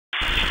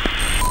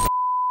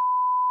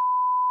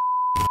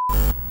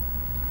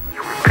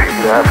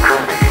after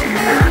me.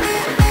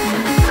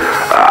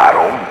 I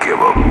don't give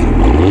a...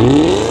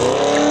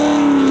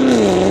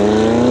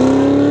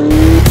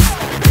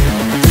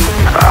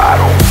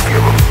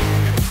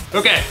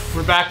 Okay,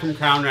 we're back from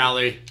Crown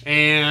Rally,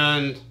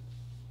 and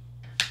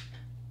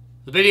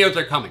the videos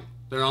are coming.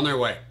 They're on their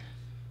way.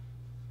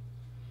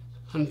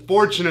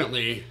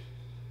 Unfortunately,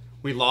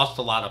 we lost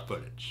a lot of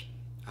footage.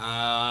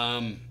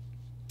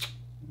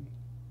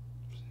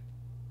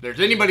 There's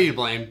anybody to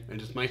blame, and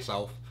just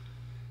myself.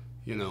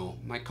 You know,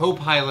 my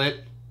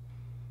co-pilot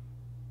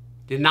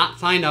did not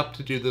sign up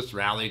to do this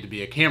rally to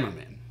be a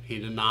cameraman. He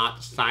did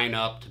not sign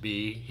up to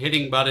be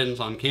hitting buttons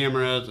on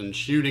cameras and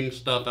shooting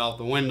stuff out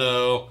the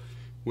window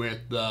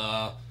with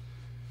the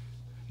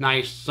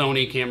nice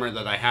Sony camera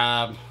that I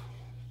have.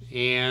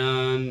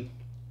 And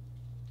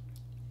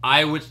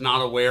I was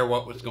not aware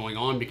what was going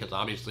on because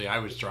obviously I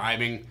was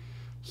driving.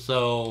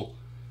 So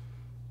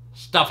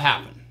stuff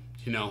happened.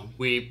 You know,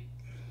 we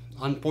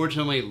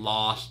unfortunately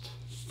lost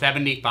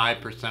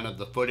 75% of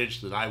the footage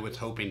that I was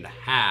hoping to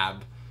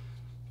have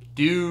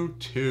due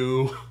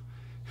to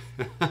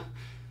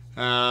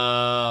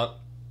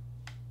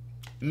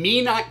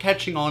me not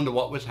catching on to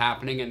what was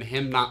happening and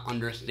him not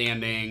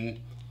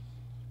understanding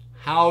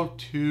how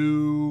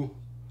to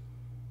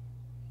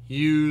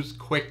use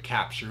quick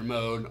capture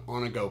mode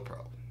on a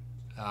GoPro.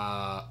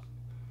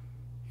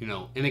 You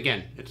know, and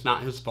again, it's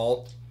not his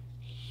fault.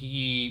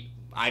 I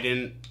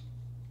didn't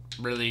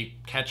really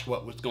catch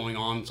what was going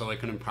on, so I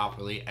couldn't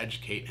properly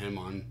educate him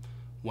on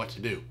what to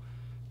do.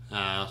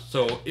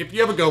 So if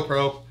you have a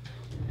GoPro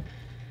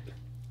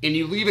and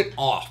you leave it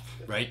off,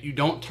 right? You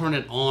don't turn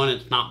it on,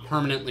 it's not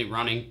permanently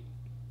running.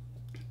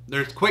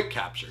 There's quick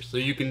capture, so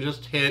you can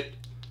just hit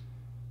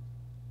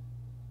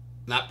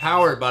that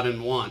power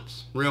button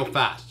once, real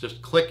fast.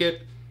 Just click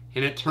it,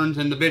 and it turns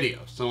into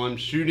video. So I'm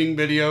shooting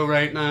video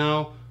right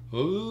now.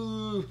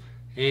 Ooh,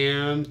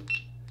 and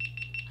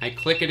I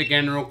click it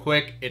again real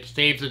quick. It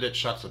saves it, it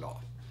shuts it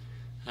off.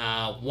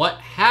 What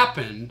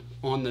happened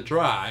on the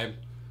drive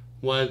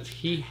was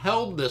he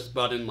held this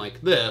button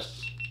like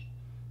this.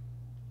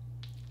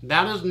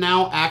 That is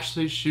now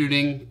actually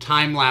shooting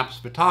time-lapse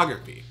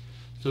photography.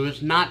 So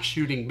it's not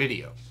shooting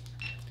video.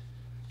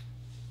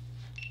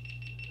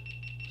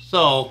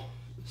 So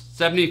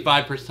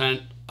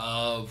 75%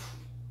 of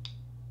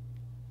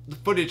the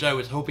footage I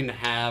was hoping to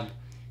have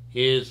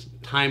is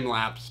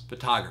time-lapse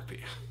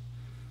photography.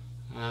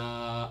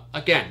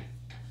 Again,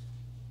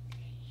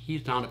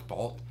 he's not at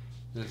fault.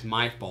 It's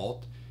my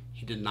fault.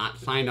 He did not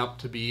sign up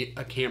to be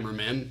a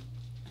cameraman,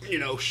 you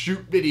know,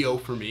 shoot video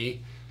for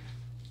me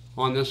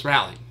on this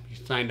rally. He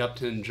signed up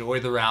to enjoy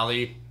the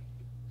rally,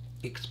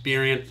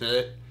 experience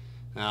it,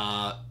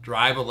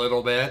 drive a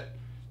little bit,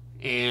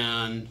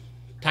 and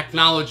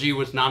technology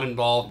was not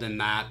involved in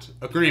that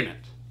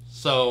agreement.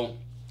 So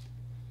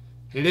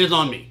it is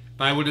on me.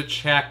 If I would have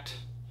checked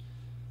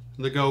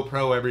the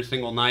GoPro every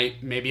single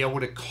night, maybe I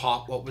would have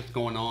caught what was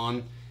going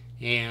on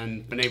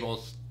and been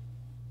able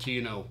to,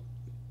 you know,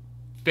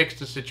 fix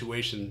the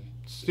situation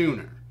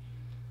sooner.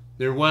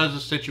 There was a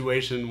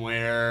situation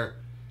where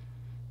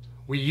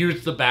we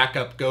used the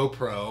backup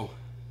GoPro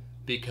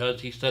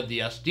because he said the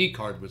SD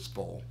card was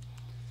full.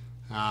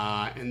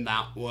 And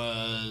that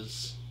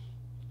was,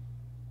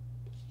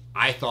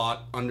 I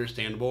thought,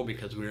 understandable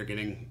because we were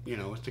getting, you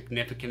know, a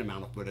significant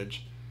amount of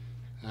footage.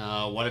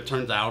 What it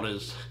turns out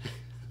is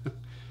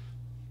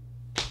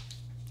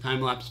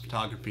time-lapse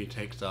photography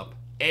takes up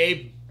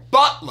a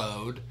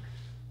buttload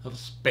of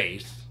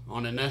space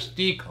on an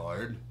SD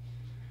card.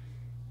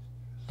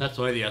 That's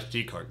why the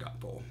SD card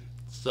got full.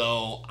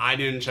 So I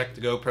didn't check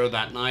the GoPro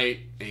that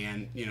night,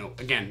 and, you know,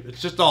 again,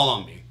 it's just all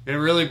on me. It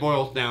really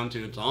boils down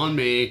to it's on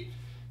me.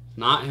 It's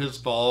not his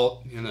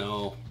fault, you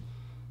know.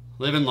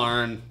 Live and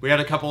learn. We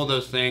had a couple of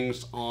those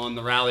things on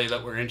the rally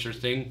that were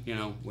interesting. You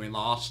know, we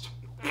lost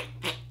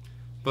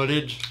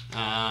footage.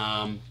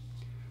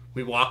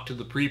 We walked to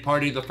the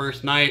pre-party the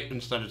first night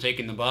instead of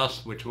taking the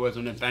bus, which was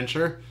an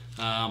adventure.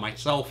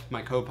 Myself,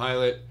 my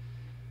co-pilot,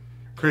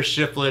 Chris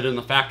Shiflett in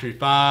the Factory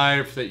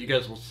 5 that you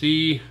guys will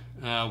see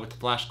with the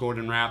Flash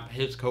Gordon wrap,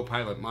 his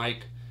co-pilot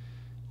Mike.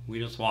 We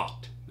just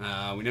walked.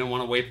 We didn't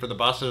want to wait for the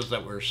buses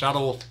that were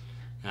shuttles.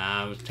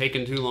 It was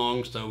taking too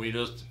long, so we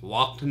just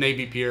walked to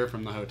Navy Pier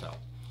from the hotel.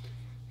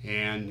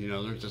 And, you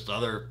know, there's just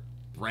other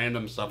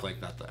random stuff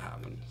like that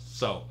happened.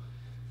 So,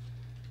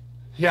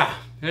 yeah,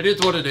 it is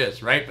what it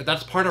is, right? But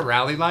that's part of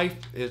rally life.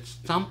 It's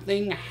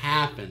something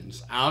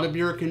happens out of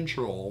your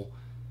control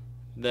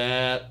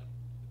that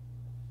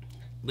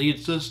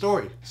leads to the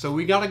story. So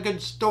we got a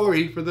good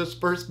story for this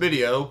first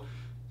video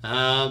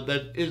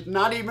that is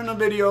not even a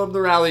video of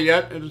the rally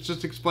yet. It's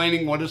just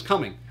explaining what is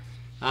coming.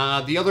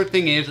 The other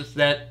thing is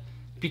that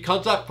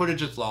because that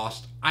footage is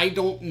lost, I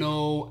don't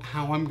know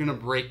how I'm going to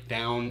break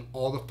down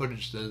all the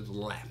footage that is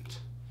left.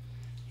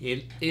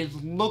 It is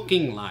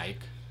looking like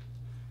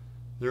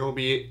there will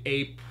be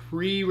a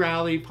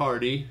pre-rally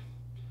party.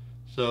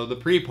 So the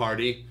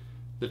pre-party,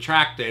 the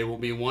track day will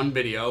be one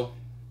video.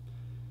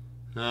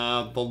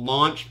 The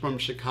launch from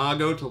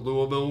Chicago to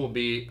Louisville will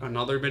be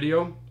another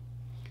video.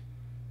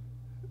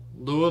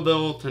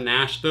 Louisville to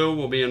Nashville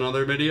will be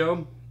another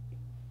video.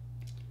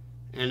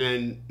 And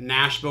then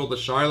Nashville to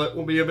Charlotte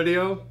will be a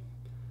video.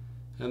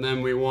 And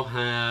then we will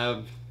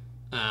have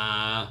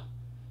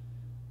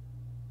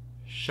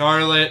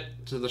Charlotte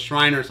to the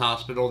Shriners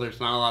Hospital. There's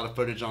not a lot of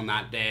footage on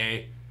that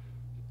day,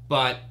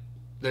 but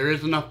there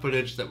is enough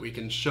footage that we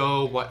can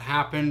show what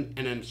happened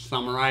and then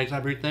summarize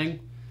everything.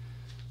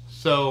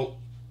 So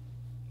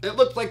it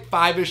looks like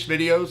 5-ish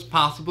videos,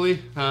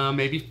 possibly,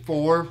 maybe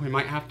 4. We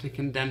might have to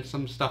condense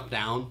some stuff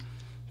down,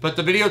 but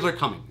the videos are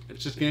coming.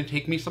 It's just going to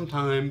take me some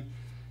time.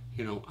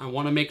 You know, I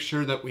want to make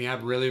sure that we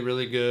have really,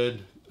 really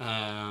good,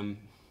 I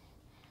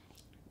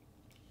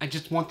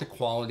just want the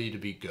quality to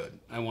be good.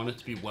 I want it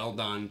to be well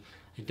done.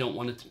 I don't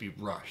want it to be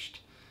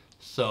rushed.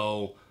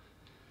 So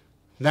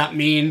that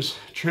means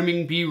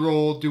trimming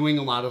B-roll, doing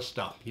a lot of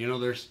stuff. You know,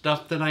 there's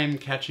stuff that I'm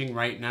catching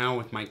right now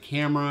with my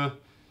camera,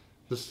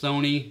 the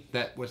Sony,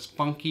 that was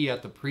funky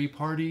at the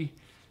pre-party.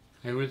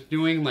 I was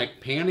doing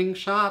like panning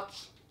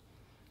shots,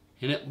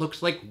 and it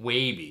looks like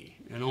wavy.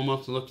 It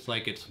almost looks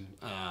like it's,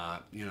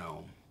 you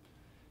know,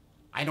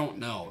 I don't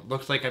know. It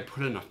looks like I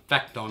put an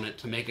effect on it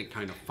to make it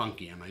kind of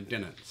funky, and I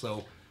didn't.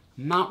 So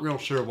I'm not real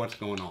sure what's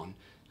going on.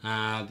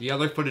 The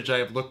other footage I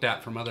have looked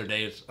at from other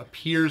days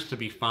appears to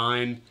be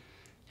fine.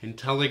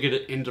 Until they get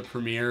it into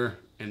Premiere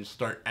and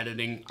start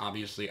editing,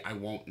 obviously I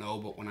won't know,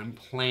 but when I'm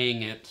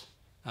playing it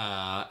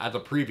as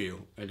a preview,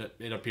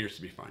 it appears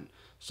to be fine.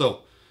 So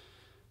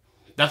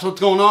that's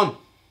what's going on.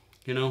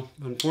 You know,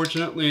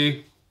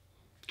 unfortunately,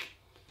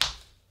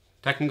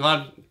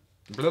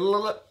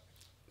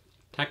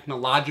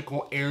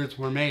 technological errors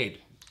were made.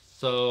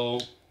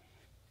 So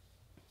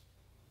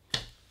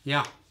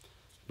yeah,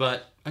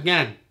 but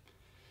again,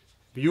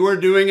 if you are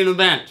doing an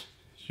event,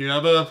 you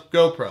have a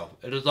GoPro,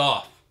 it is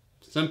off.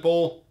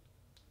 Simple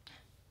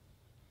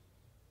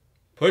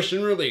push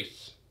and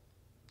release,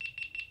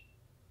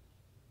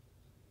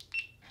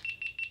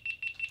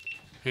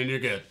 and you're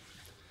good.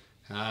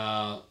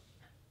 But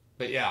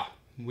yeah,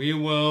 we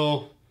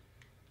will,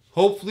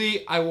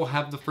 hopefully I will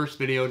have the first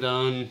video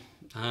done.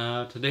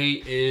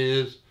 Today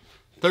is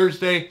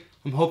Thursday.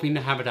 I'm hoping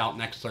to have it out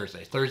next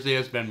Thursday. Thursday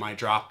has been my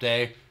drop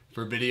day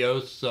for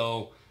videos,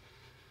 so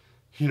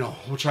you know,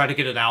 we'll try to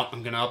get it out.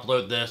 I'm going to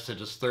upload this.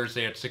 It is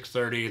Thursday at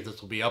 6:30.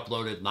 This will be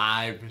uploaded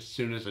live as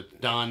soon as it's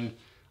done.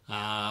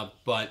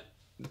 But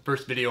the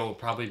first video will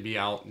probably be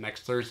out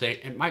next Thursday.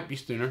 It might be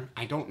sooner.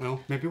 I don't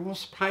know. Maybe we'll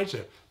surprise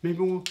you. Maybe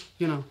we'll,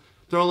 you know,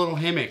 throw a little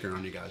haymaker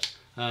on you guys.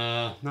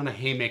 Not a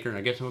haymaker.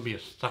 I guess it would be a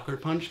sucker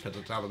punch because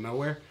it's out of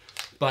nowhere.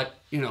 But,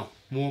 you know,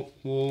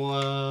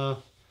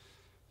 we'll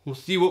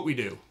see what we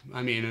do.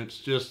 I mean, it's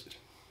just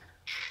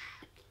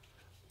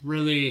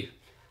really...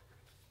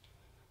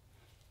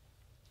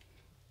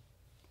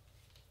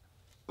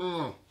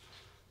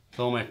 It's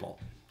all my fault.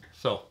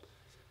 So,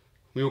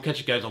 we will catch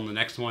you guys on the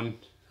next one.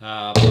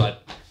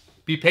 But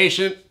be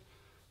patient.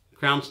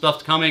 Crown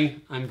stuff's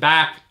coming. I'm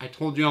back. I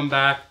told you I'm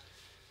back.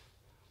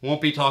 Won't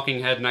be talking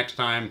head next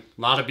time.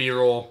 A lot of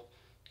B-roll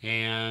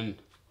and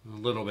a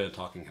little bit of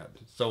talking head.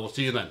 So we'll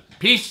see you then.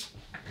 Peace.